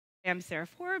I'm Sarah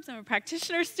Forbes. I'm a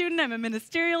practitioner student. I'm a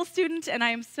ministerial student, and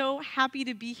I am so happy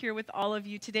to be here with all of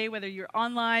you today, whether you're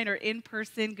online or in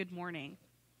person. Good morning.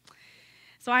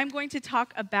 So I'm going to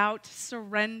talk about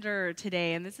surrender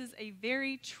today, and this is a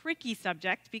very tricky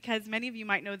subject because many of you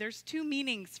might know there's two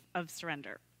meanings of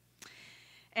surrender.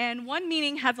 And one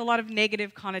meaning has a lot of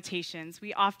negative connotations.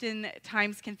 We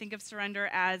oftentimes can think of surrender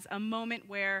as a moment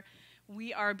where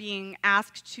we are being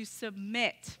asked to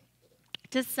submit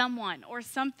to someone or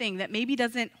something that maybe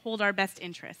doesn't hold our best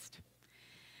interest.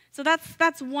 So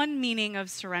that's one meaning of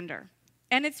surrender.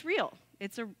 And it's real.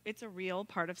 It's a real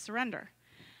part of surrender.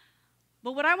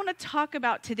 But what I want to talk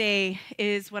about today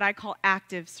is what I call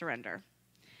active surrender.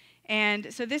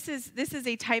 And so this is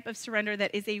a type of surrender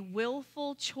that is a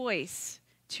willful choice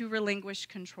to relinquish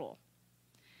control.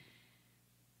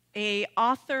 An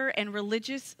author and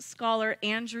religious scholar,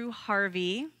 Andrew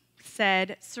Harvey,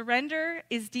 said, "Surrender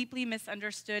is deeply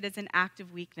misunderstood as an act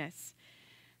of weakness.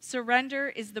 Surrender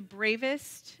is the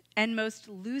bravest and most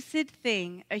lucid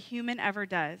thing a human ever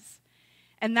does,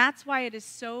 and that's why it is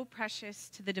so precious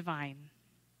to the divine."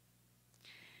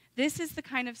 This is the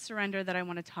kind of surrender that I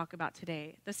want to talk about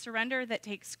today. The surrender that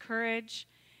takes courage,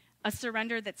 a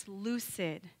surrender that's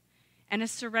lucid, and a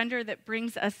surrender that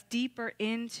brings us deeper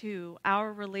into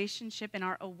our relationship and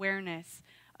our awareness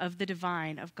of the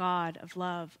divine, of God, of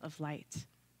love, of light.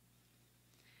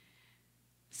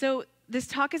 So this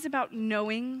talk is about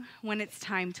knowing when it's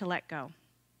time to let go.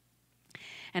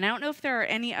 And I don't know if there are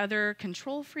any other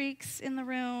control freaks in the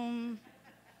room.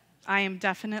 I am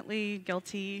definitely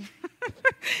guilty.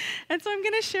 And so I'm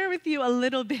going to share with you a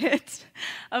little bit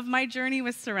of my journey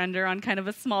with surrender on kind of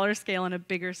a smaller scale and a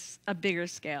bigger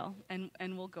scale, and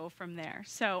we'll go from there.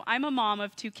 So I'm a mom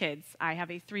of two kids. I have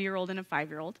a 3-year-old and a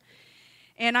 5-year-old.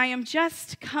 And I am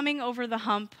just coming over the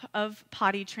hump of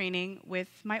potty training with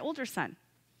my older son,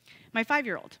 my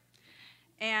 5-year-old.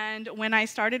 And when I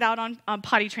started out on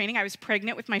potty training, I was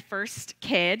pregnant with my first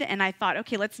kid, and I thought,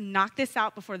 okay, let's knock this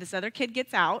out before this other kid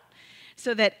gets out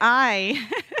so that I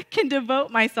can devote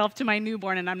myself to my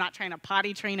newborn, and I'm not trying to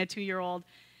potty train a 2-year-old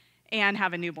and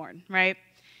have a newborn, right?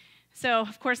 So,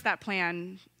 of course, that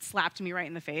plan slapped me right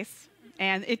in the face.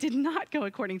 And it did not go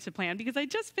according to plan because I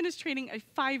just finished training a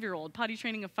 5-year-old, potty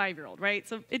training a 5-year-old, right?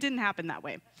 So it didn't happen that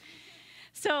way.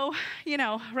 So,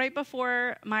 right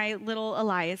before my little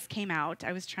Elias came out,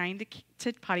 I was trying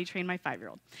to potty train my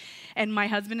 5-year-old. And my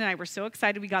husband and I were so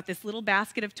excited. We got this little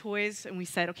basket of toys, and we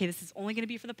said, okay, this is only going to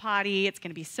be for the potty. It's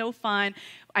going to be so fun.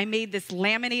 I made this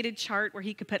laminated chart where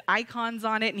he could put icons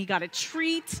on it, and he got a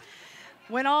treat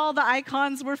when all the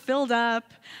icons were filled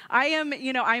up.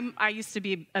 I used to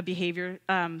be a behavior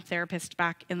therapist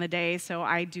back in the day, so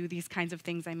I do these kinds of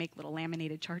things. I make little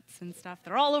laminated charts and stuff.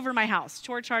 They're all over my house,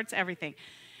 chore charts, everything.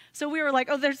 So we were like,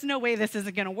 oh, there's no way this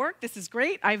isn't going to work. This is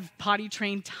great. I've potty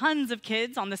trained tons of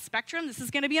kids on the spectrum. This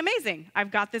is going to be amazing.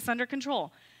 I've got this under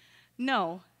control.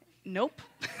 Nope.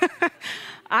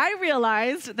 I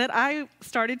realized that I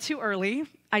started too early.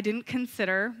 I didn't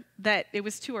consider that it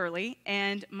was too early,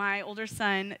 and my older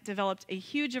son developed a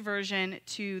huge aversion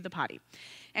to the potty.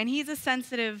 And he's a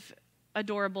sensitive,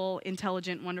 adorable,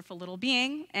 intelligent, wonderful little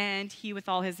being, and he, with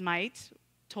all his might,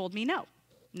 told me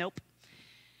nope.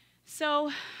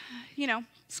 So,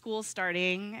 school's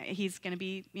starting. He's going to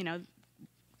be,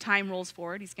 time rolls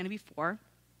forward. He's going to be 4.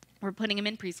 We're putting him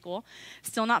in preschool,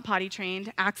 still not potty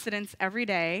trained, accidents every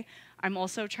day. I'm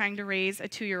also trying to raise a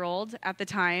 2-year-old at the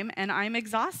time, and I'm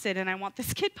exhausted, and I want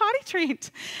this kid potty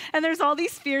trained. And there's all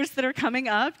these fears that are coming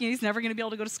up. He's never going to be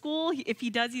able to go to school. If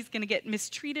he does, he's going to get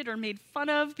mistreated or made fun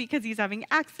of because he's having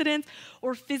accidents,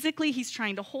 or physically he's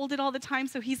trying to hold it all the time,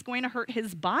 so he's going to hurt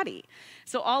his body.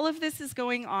 So all of this is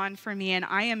going on for me, and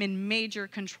I am in major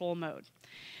control mode.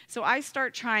 So I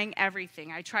start trying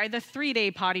everything. I try the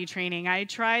 3-day potty training. I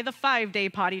try the 5-day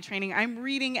potty training. I'm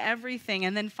reading everything.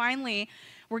 And then finally,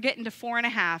 we're getting to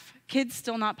 4.5. Kid's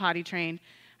still not potty trained.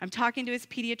 I'm talking to his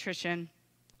pediatrician.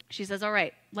 She says, all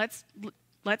right, let's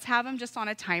have him just on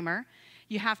a timer.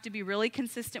 You have to be really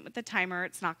consistent with the timer.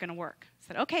 It's not going to work. I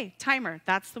said, okay, timer.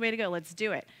 That's the way to go. Let's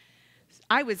do it.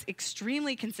 I was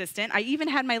extremely consistent. I even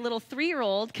had my little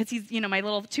 3-year-old, because he's, my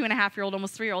little 2.5-year-old,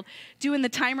 almost 3-year-old, doing the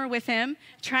timer with him,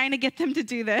 trying to get them to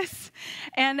do this.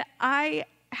 And I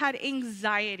had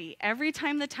anxiety every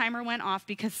time the timer went off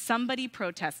because somebody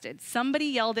protested. Somebody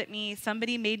yelled at me.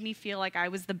 Somebody made me feel like I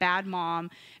was the bad mom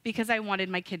because I wanted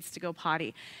my kids to go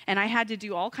potty. And I had to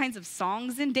do all kinds of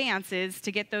songs and dances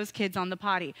to get those kids on the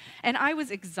potty. And I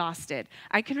was exhausted.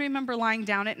 I can remember lying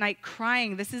down at night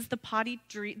crying. This is the potty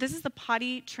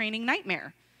training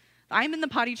nightmare. I'm in the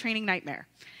potty training nightmare.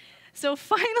 So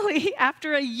finally,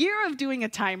 after a year of doing a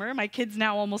timer, my kid's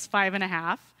now almost 5 and a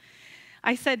half,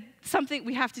 I said,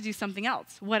 we have to do something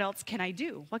else. What else can I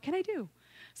do? What can I do?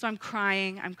 So I'm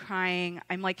crying,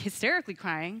 I'm like hysterically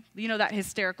crying. You know that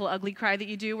hysterical, ugly cry that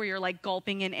you do where you're like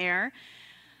gulping in air?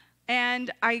 And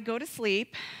I go to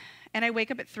sleep, and I wake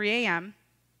up at 3 a.m.,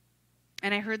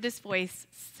 and I heard this voice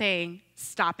saying,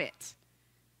 stop it.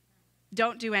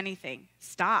 Don't do anything.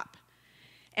 Stop.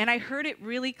 And I heard it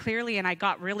really clearly, and I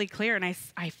got really clear, and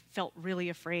I felt really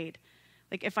afraid.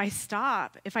 Like, if I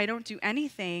stop, if I don't do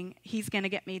anything, he's going to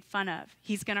get made fun of.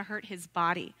 He's going to hurt his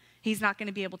body. He's not going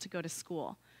to be able to go to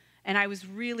school. And I was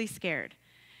really scared.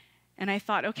 And I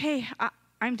thought, okay,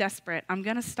 I'm desperate. I'm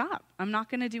going to stop. I'm not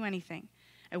going to do anything.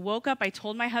 I woke up. I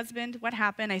told my husband what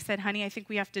happened. I said, honey, I think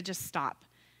we have to just stop.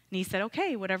 And he said,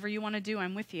 okay, whatever you want to do,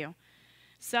 I'm with you.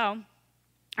 So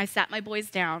I sat my boys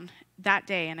down that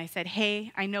day, and I said,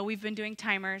 hey, I know we've been doing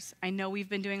timers. I know we've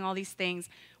been doing all these things.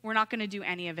 We're not going to do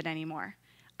any of it anymore.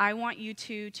 I want you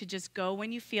two to just go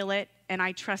when you feel it, and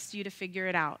I trust you to figure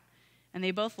it out. And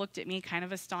they both looked at me kind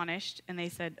of astonished, and they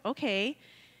said, okay.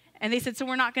 And they said, so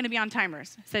we're not going to be on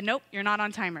timers. I said, nope, you're not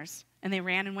on timers. And they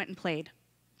ran and went and played.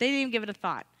 They didn't even give it a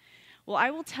thought. Well,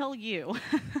 I will tell you,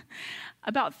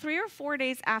 about 3 or 4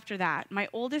 days after that, my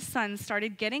oldest son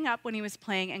started getting up when he was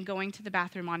playing and going to the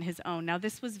bathroom on his own. Now,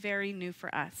 this was very new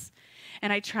for us.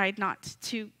 And I tried not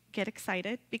to get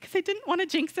excited because I didn't want to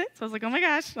jinx it. So I was like, oh my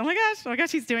gosh,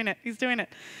 he's doing it.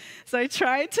 So I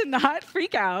tried to not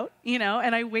freak out,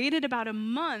 and I waited about a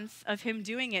month of him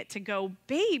doing it to go,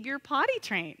 babe, you're potty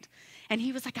trained. And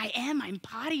he was like, I'm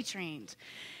potty trained.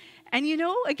 And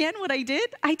again, what I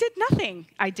did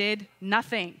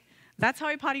nothing. That's how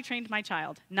I potty trained my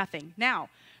child, nothing. Now,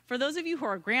 for those of you who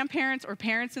are grandparents or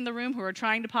parents in the room who are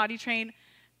trying to potty train,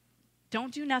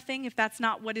 don't do nothing if that's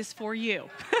not what is for you.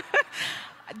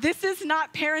 This is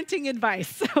not parenting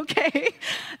advice, okay?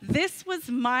 This was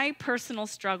my personal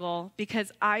struggle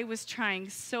because I was trying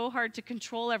so hard to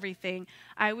control everything.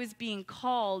 I was being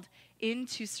called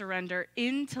into surrender,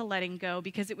 into letting go,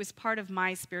 because it was part of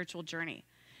my spiritual journey.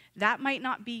 That might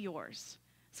not be yours.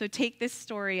 So take this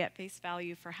story at face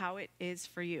value for how it is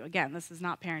for you. Again, this is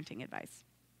not parenting advice.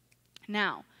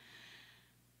 Now,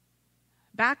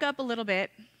 back up a little bit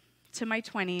to my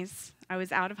 20s. I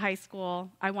was out of high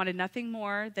school. I wanted nothing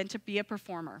more than to be a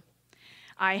performer.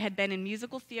 I had been in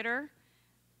musical theater,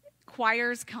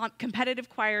 choirs, competitive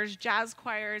choirs, jazz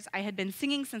choirs. I had been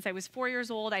singing since I was 4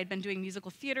 years old. I had been doing musical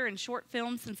theater and short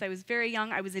films since I was very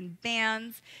young. I was in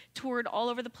bands, toured all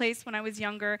over the place when I was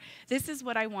younger. This is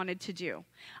what I wanted to do.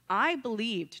 I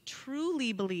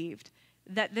truly believed,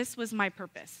 that this was my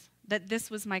purpose, that this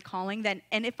was my calling,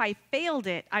 and if I failed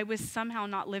it, I was somehow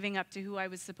not living up to who I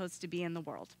was supposed to be in the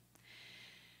world.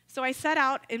 So I set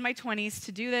out in my 20s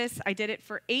to do this. I did it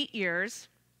for 8 years.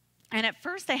 And at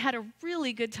first, I had a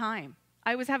really good time.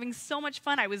 I was having so much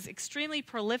fun. I was extremely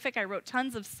prolific. I wrote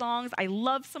tons of songs. I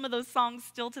love some of those songs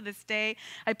still to this day.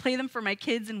 I play them for my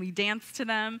kids, and we dance to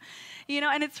them.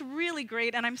 And it's really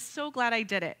great, and I'm so glad I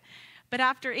did it. But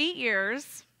after 8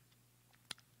 years,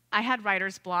 I had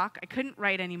writer's block. I couldn't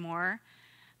write anymore.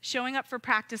 Showing up for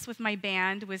practice with my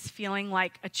band was feeling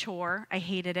like a chore. I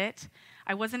hated it.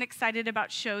 I wasn't excited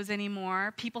about shows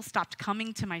anymore. People stopped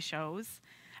coming to my shows.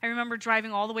 I remember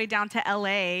driving all the way down to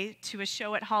LA to a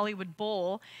show at Hollywood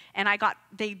Bowl, and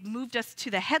they moved us to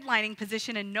the headlining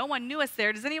position, and no one knew us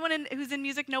there. Does anyone who's in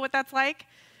music know what that's like?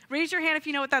 Raise your hand if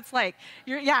you know what that's like.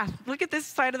 Yeah, look at this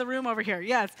side of the room over here.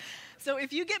 Yes. So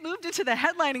if you get moved into the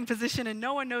headlining position and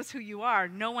no one knows who you are,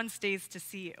 no one stays to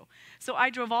see you. So I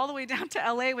drove all the way down to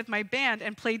LA with my band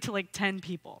and played to like 10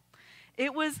 people.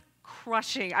 It was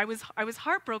crushing. I was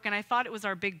heartbroken. I thought it was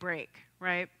our big break,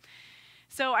 right?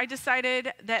 So I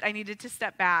decided that I needed to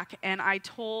step back, and I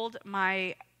told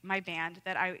my band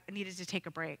that I needed to take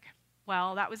a break.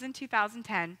 Well, that was in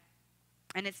 2010,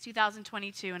 and it's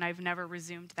 2022, and I've never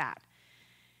resumed that.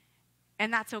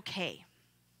 And that's okay.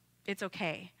 It's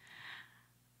okay.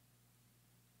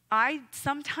 I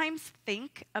sometimes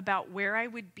think about where I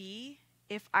would be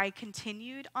if I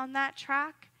continued on that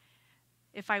track,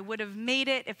 if I would have made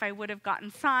it, if I would have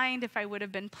gotten signed, if I would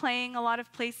have been playing a lot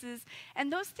of places.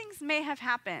 And those things may have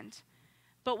happened.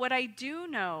 But what I do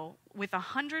know with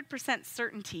 100%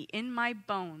 certainty in my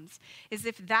bones is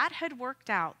if that had worked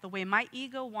out the way my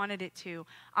ego wanted it to,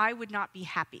 I would not be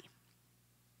happy.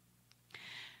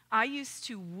 I used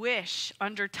to wish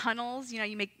under tunnels,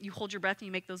 you hold your breath and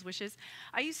you make those wishes.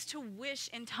 I used to wish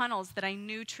in tunnels that I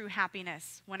knew true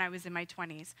happiness when I was in my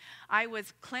 20s. I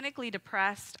was clinically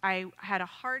depressed. I had a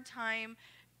hard time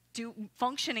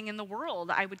functioning in the world.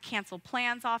 I would cancel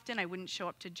plans often. I wouldn't show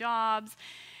up to jobs.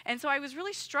 And so I was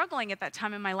really struggling at that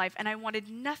time in my life, and I wanted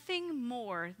nothing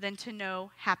more than to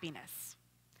know happiness.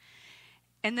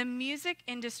 And the music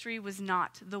industry was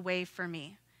not the way for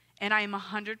me. And I am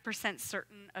 100%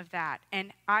 certain of that.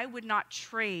 And I would not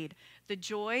trade the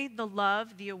joy, the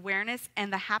love, the awareness,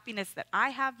 and the happiness that I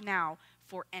have now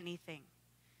for anything.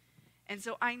 And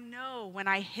so I know when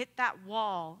I hit that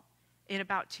wall in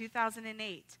about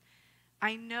 2008,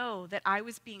 I know that I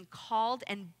was being called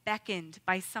and beckoned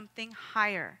by something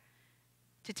higher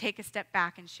to take a step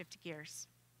back and shift gears.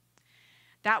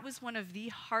 That was one of the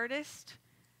hardest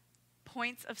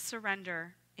points of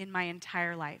surrender in my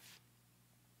entire life.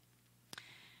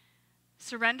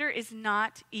 Surrender is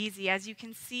not easy. As you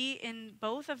can see in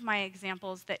both of my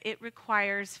examples, that it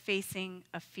requires facing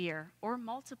a fear or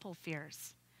multiple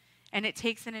fears. And it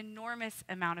takes an enormous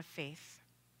amount of faith.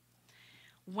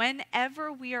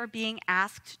 Whenever we are being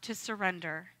asked to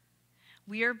surrender,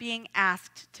 we are being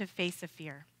asked to face a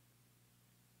fear.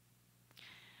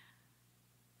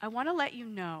 I want to let you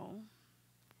know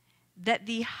that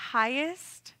the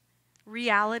highest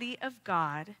reality of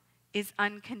God is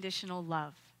unconditional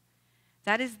love.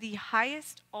 That is the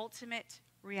highest ultimate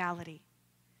reality.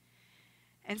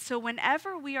 And so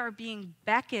whenever we are being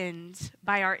beckoned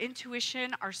by our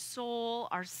intuition, our soul,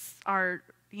 our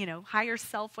higher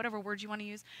self, whatever word you want to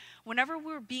use, whenever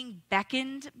we're being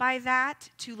beckoned by that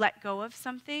to let go of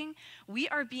something, we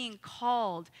are being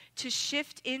called to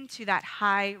shift into that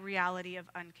high reality of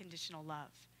unconditional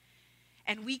love.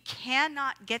 And we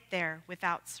cannot get there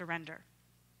without surrender.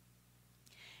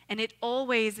 And it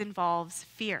always involves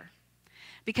fear.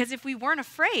 Because if we weren't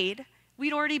afraid,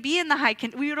 we'd already be in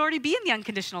the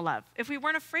unconditional love. If we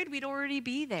weren't afraid, we'd already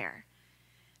be there.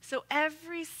 So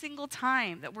every single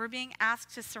time that we're being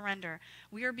asked to surrender,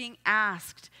 we are being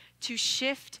asked to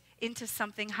shift into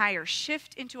something higher,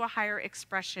 shift into a higher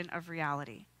expression of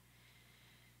reality.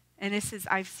 And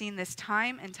I've seen this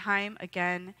time and time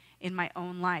again in my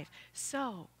own life.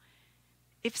 So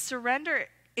if surrender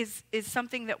is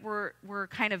something that we're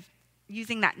kind of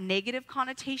using that negative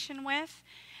connotation with,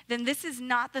 then this is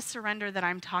not the surrender that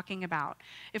I'm talking about.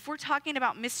 If we're talking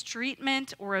about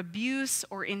mistreatment or abuse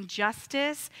or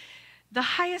injustice, the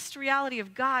highest reality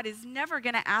of God is never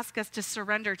going to ask us to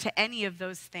surrender to any of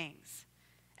those things,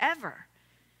 ever.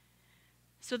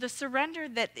 So the surrender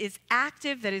that is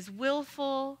active, that is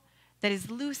willful, that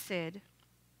is lucid,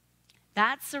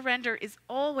 that surrender is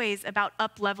always about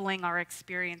up-leveling our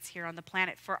experience here on the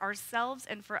planet for ourselves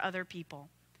and for other people.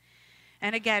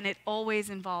 And again, it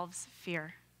always involves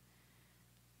fear.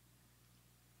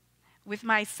 With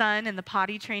my son and the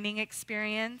potty training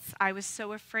experience, I was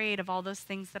so afraid of all those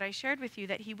things that I shared with you,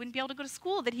 that he wouldn't be able to go to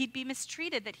school, that he'd be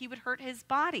mistreated, that he would hurt his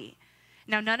body.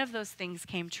 Now, none of those things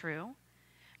came true,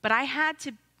 but I had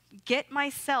to get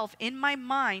myself in my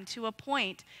mind to a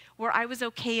point where I was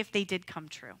okay if they did come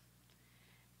true,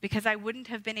 because I wouldn't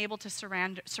have been able to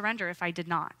surrender if I did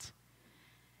not.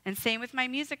 And same with my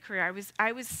music career.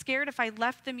 I was scared if I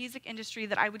left the music industry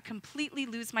that I would completely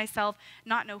lose myself,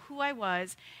 not know who I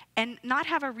was, and not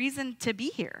have a reason to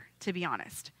be here, to be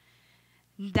honest.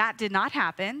 That did not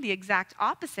happen. The exact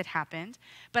opposite happened.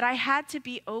 But I had to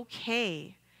be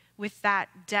okay with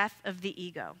that death of the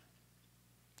ego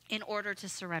in order to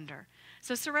surrender.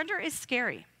 So surrender is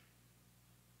scary.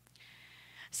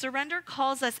 Surrender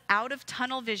calls us out of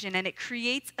tunnel vision, and it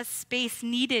creates a space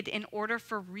needed in order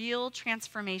for real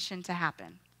transformation to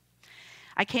happen.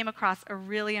 I came across a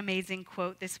really amazing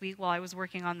quote this week while I was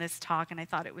working on this talk, and I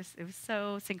thought it was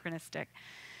so synchronistic.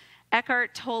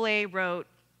 Eckhart Tolle wrote,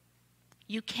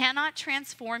 "You cannot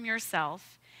transform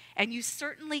yourself, and you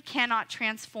certainly cannot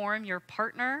transform your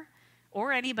partner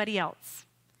or anybody else.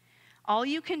 All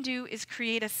you can do is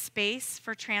create a space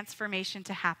for transformation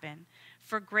to happen,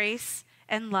 for grace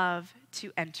and love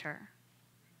to enter."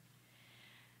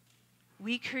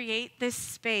 We create this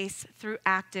space through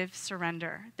active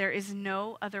surrender. There is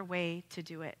no other way to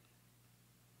do it.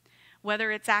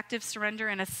 Whether it's active surrender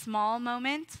in a small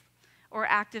moment or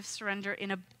active surrender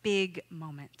in a big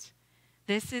moment,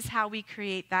 this is how we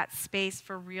create that space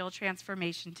for real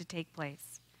transformation to take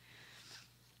place.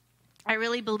 I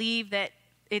really believe that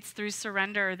it's through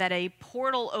surrender that a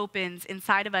portal opens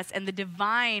inside of us and the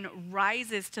divine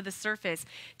rises to the surface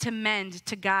to mend,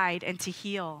 to guide, and to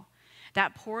heal.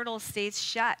 That portal stays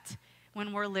shut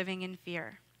when we're living in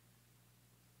fear.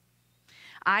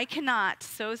 I cannot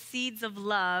sow seeds of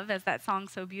love, as that song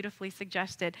so beautifully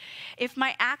suggested, if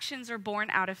my actions are born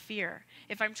out of fear.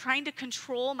 If I'm trying to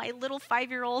control my little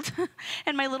 5-year-old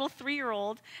and my little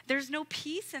 3-year-old, there's no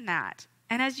peace in that.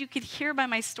 And as you could hear by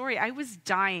my story, I was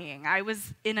dying. I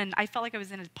felt like I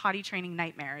was in a potty training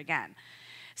nightmare again.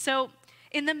 So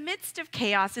In the midst of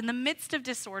chaos, in the midst of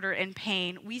disorder and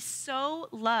pain, we sow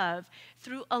love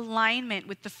through alignment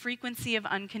with the frequency of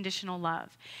unconditional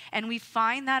love. And we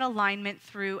find that alignment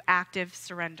through active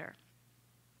surrender.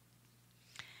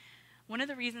 One of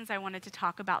the reasons I wanted to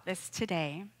talk about this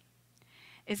today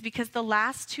is because the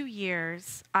last 2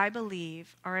 years, I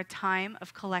believe, are a time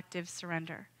of collective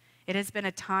surrender. It has been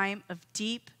a time of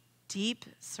deep, deep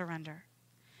surrender.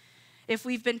 If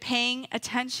we've been paying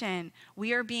attention,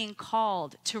 we are being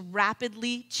called to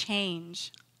rapidly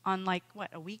change on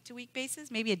a week-to-week basis,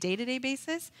 maybe a day-to-day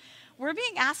basis. We're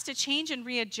being asked to change and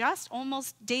readjust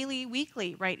almost daily,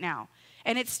 weekly right now.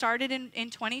 And it started in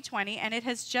 2020, and it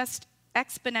has just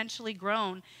exponentially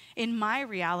grown in my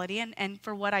reality and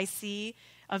for what I see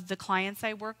of the clients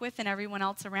I work with and everyone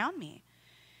else around me.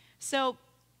 So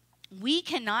we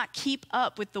cannot keep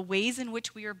up with the ways in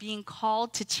which we are being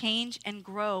called to change and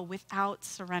grow without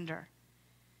surrender.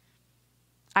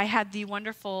 I had the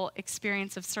wonderful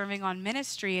experience of serving on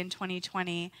ministry in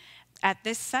 2020 at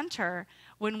this center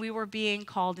when we were being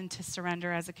called into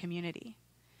surrender as a community,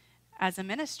 as a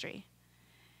ministry.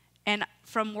 And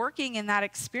from working in that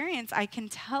experience, I can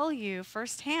tell you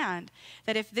firsthand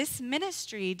that if this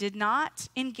ministry did not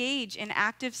engage in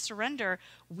active surrender,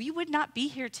 we would not be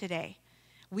here today.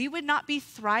 We would not be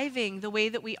thriving the way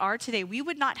that we are today. We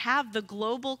would not have the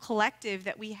global collective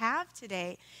that we have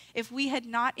today if we had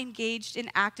not engaged in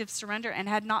active surrender and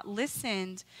had not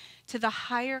listened to the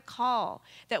higher call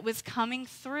that was coming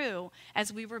through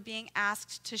as we were being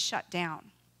asked to shut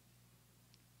down.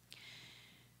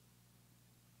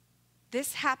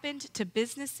 This happened to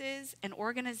businesses and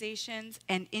organizations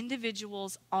and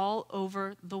individuals all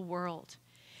over the world.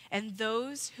 And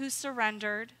those who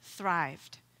surrendered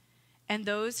thrived. And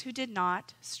those who did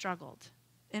not struggled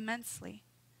immensely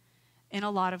in a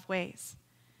lot of ways.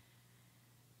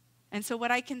 And so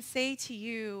what I can say to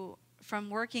you from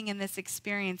working in this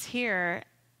experience here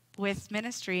with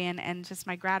ministry and just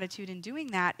my gratitude in doing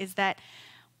that is that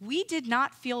we did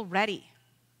not feel ready.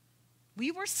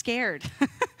 We were scared.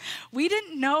 We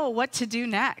didn't know what to do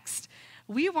next.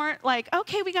 We weren't like,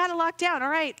 okay, we got it locked down. All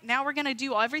right, now we're going to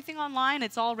do everything online.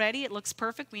 It's all ready. It looks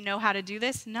perfect. We know how to do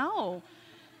this. No.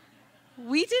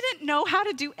 We didn't know how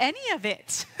to do any of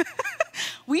it.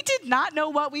 We did not know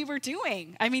what we were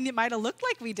doing. I mean, it might have looked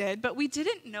like we did, but we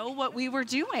didn't know what we were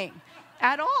doing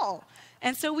at all.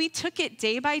 And so we took it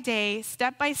day by day,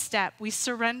 step by step. We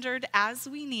surrendered as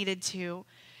we needed to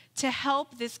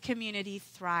help this community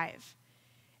thrive.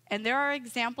 And there are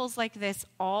examples like this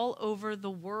all over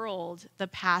the world the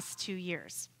past 2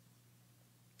 years.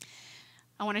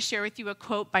 I want to share with you a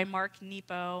quote by Mark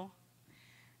Nepo.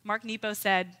 Mark Nepo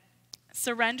said,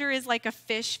 "Surrender is like a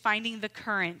fish finding the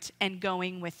current and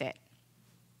going with it."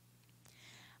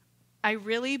 I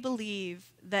really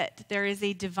believe that there is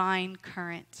a divine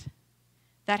current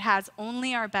that has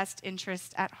only our best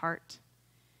interest at heart.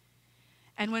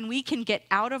 And when we can get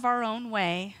out of our own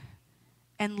way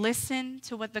and listen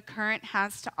to what the current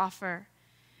has to offer,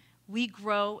 we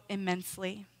grow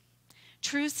immensely.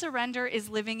 True surrender is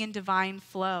living in divine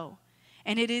flow,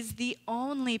 and it is the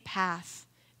only path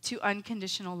to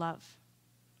unconditional love.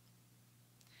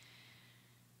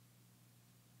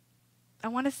 I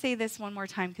want to say this one more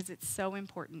time because it's so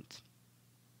important.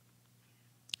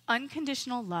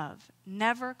 Unconditional love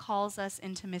never calls us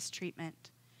into mistreatment.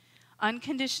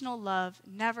 Unconditional love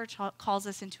never calls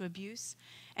us into abuse,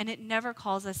 and it never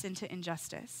calls us into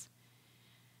injustice.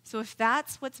 So if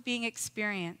that's what's being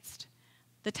experienced,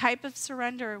 the type of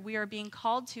surrender we are being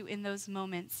called to in those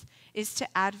moments is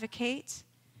to advocate,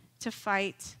 to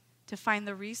fight, to find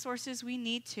the resources we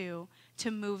need to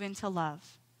move into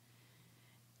love.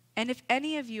 And if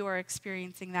any of you are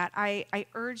experiencing that, I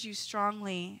urge you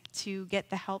strongly to get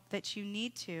the help that you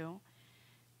need to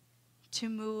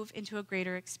move into a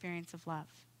greater experience of love.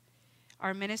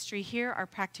 Our ministry here, our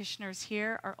practitioners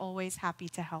here are always happy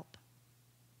to help.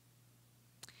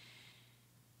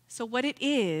 So what it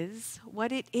is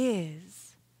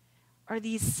are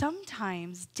these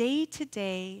sometimes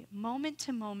day-to-day,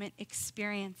 moment-to-moment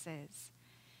experiences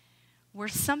where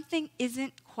something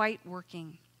isn't quite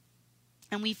working.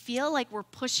 And we feel like we're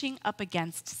pushing up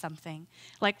against something,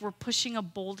 like we're pushing a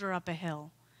boulder up a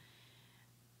hill.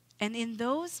 And in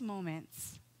those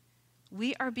moments,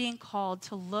 we are being called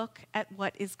to look at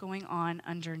what is going on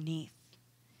underneath.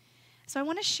 So I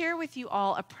want to share with you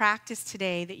all a practice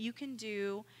today that you can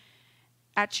do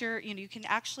at your, you can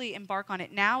actually embark on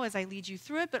it now as I lead you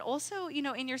through it, but also,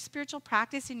 in your spiritual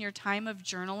practice, in your time of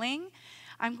journaling,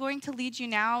 I'm going to lead you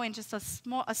now in just a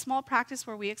small practice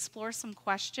where we explore some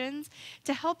questions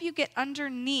to help you get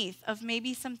underneath of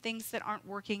maybe some things that aren't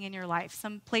working in your life,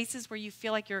 some places where you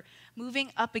feel like you're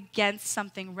moving up against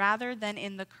something rather than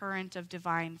in the current of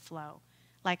divine flow,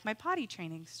 like my potty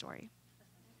training story.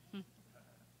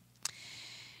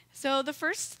 So the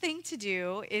first thing to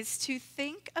do is to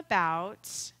think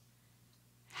about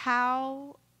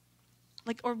how,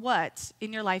 or what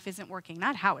in your life isn't working.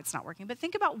 Not how it's not working, but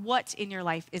think about what in your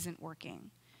life isn't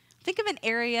working. Think of an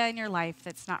area in your life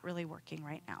that's not really working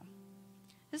right now.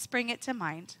 Just bring it to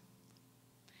mind.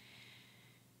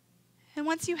 And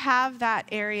once you have that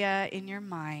area in your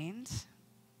mind,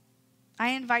 I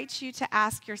invite you to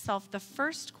ask yourself the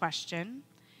first question,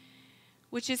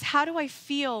 which is, how do I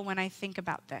feel when I think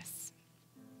about this?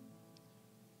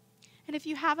 And if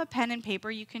you have a pen and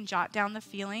paper, you can jot down the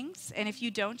feelings. And if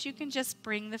you don't, you can just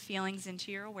bring the feelings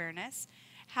into your awareness.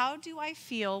 How do I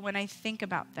feel when I think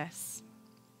about this?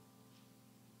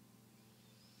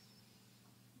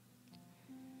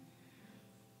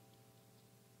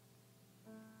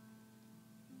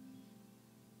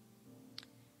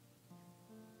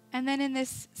 And then in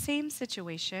this same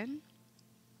situation,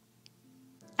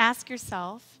 ask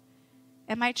yourself,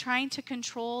 am I trying to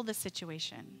control the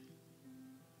situation?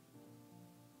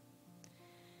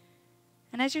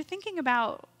 And as you're thinking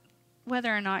about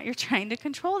whether or not you're trying to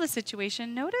control the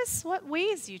situation, notice what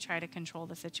ways you try to control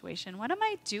the situation. What am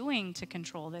I doing to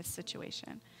control this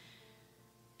situation?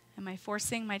 Am I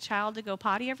forcing my child to go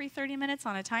potty every 30 minutes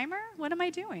on a timer? What am I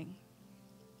doing?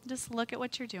 Just look at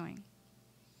what you're doing.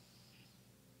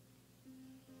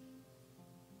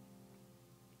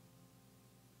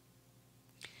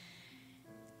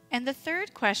 And the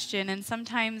third question, and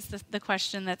sometimes the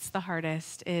question that's the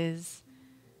hardest, is,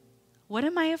 what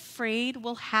am I afraid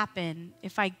will happen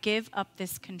if I give up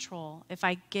this control, if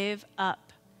I give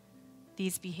up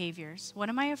these behaviors? What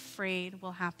am I afraid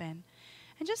will happen?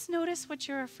 And just notice what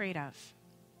you're afraid of.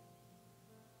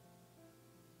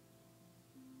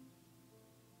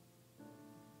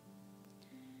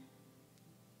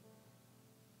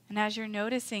 And as you're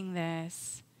noticing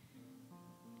this,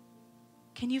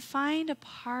 can you find a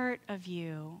part of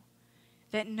you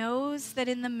that knows that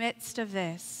in the midst of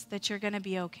this, that you're going to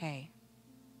be okay?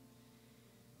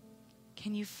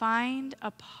 Can you find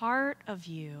a part of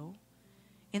you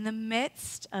in the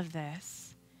midst of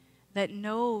this that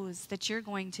knows that you're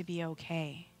going to be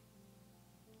okay?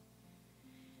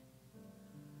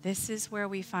 This is where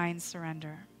we find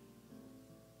surrender.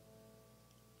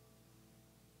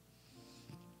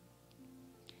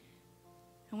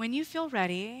 And when you feel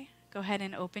ready, go ahead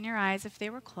and open your eyes if they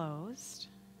were closed.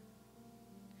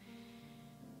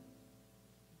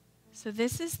 So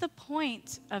this is the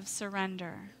point of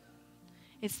surrender.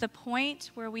 It's the point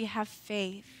where we have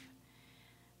faith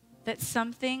that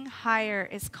something higher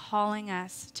is calling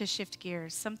us to shift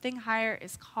gears. Something higher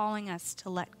is calling us to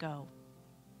let go.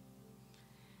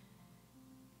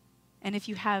 And if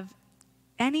you have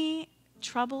any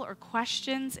trouble or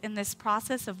questions in this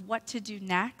process of what to do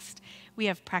next, we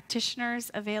have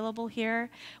practitioners available here.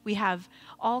 We have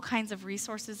all kinds of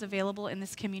resources available in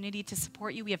this community to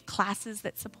support you. We have classes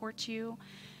that support you.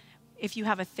 If you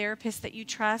have a therapist that you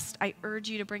trust, I urge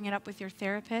you to bring it up with your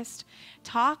therapist.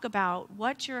 Talk about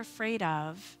what you're afraid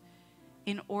of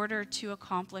in order to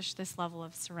accomplish this level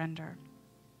of surrender.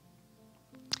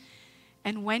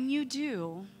 And when you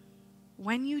do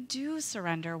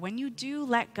surrender, when you do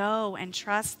let go and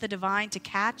trust the divine to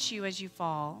catch you as you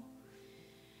fall,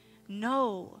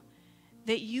 know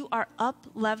that you are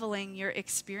up-leveling your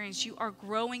experience. You are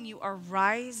growing, you are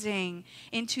rising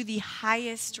into the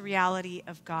highest reality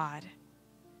of God,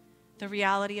 the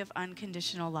reality of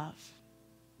unconditional love.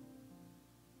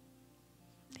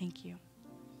 Thank you.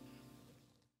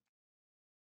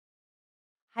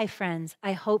 Hi, friends.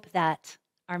 I hope that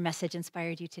our message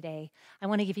inspired you today. I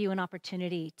want to give you an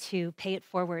opportunity to pay it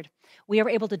forward. We are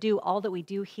able to do all that we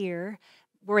do here.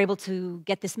 We're able to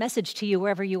get this message to you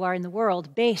wherever you are in the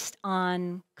world based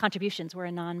on contributions. We're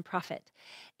a nonprofit.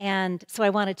 And so I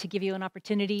wanted to give you an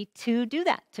opportunity to do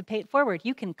that, to pay it forward.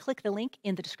 You can click the link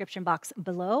in the description box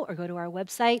below or go to our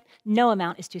website. No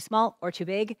amount is too small or too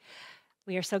big.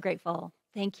 We are so grateful.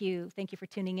 Thank you. Thank you for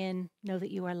tuning in. Know that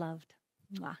you are loved.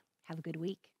 Mwah. Have a good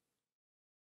week.